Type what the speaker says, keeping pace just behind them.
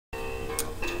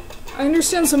I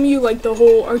understand some of you like the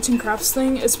whole arts and crafts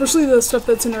thing, especially the stuff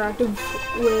that's interactive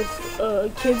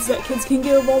with kids that kids can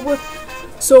get involved with.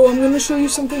 So I'm going to show you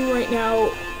something right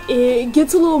now. It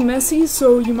gets a little messy,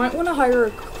 so you might want to hire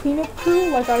a cleanup crew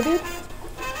like I did.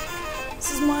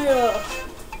 This is my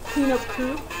cleanup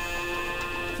crew.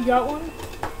 If you got one,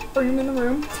 bring them in the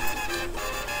room,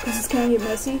 because it's going to get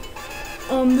messy.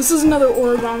 This is another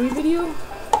origami video,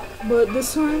 but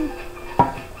this time,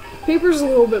 paper's a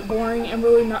little bit boring and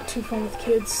really not too fun with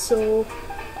kids, so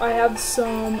I have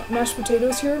some mashed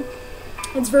potatoes here.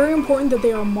 It's very important that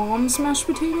they are mom's mashed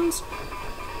potatoes,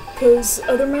 because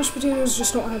other mashed potatoes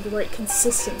just don't have the right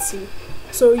consistency.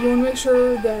 So you want to make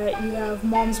sure that you have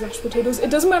mom's mashed potatoes. It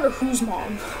doesn't matter whose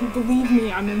mom. Believe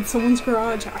me, I'm in someone's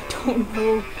garage. I don't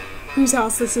know whose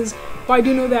house this is, but I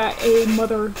do know that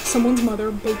someone's mother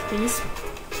baked these.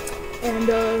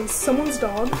 And someone's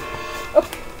dog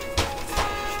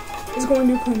is going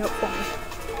to clean up for me.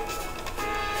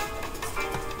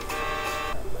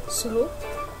 So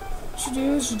what you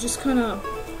do is you just kind of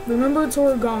remember it's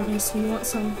origami, so you want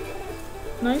some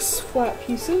nice flat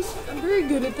pieces. I'm very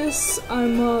good at this.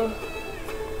 I'm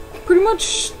pretty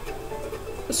much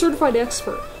a certified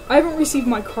expert. I haven't received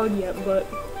my card yet, but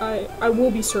I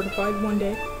will be certified one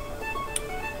day.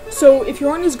 So if you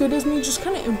aren't as good as me, just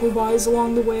kind of improvise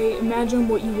along the way. Imagine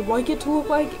what you would like it to look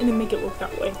like, and then make it look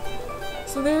that way.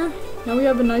 So there, now we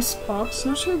have a nice box.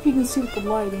 Not sure if you can see with the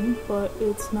lighting, but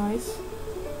it's nice.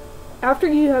 After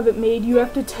you have it made, you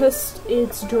have to test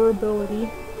its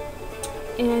durability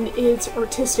and its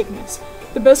artisticness.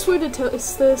 The best way to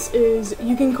test this is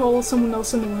you can call someone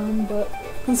else in the room, but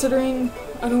considering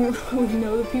I don't really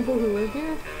know the people who live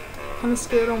here, I'm kind of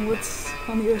scared on what's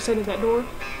on the other side of that door.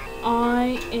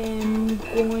 I am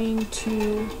going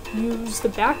to use the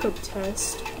backup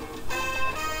test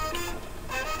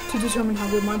to determine how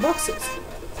good my box is.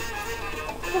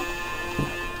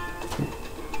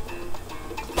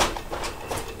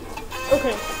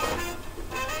 Okay.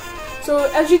 So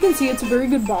as you can see, it's a very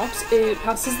good box. It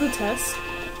passes the test.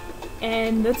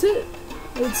 And that's it.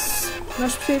 It's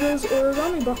mashed potatoes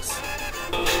origami box.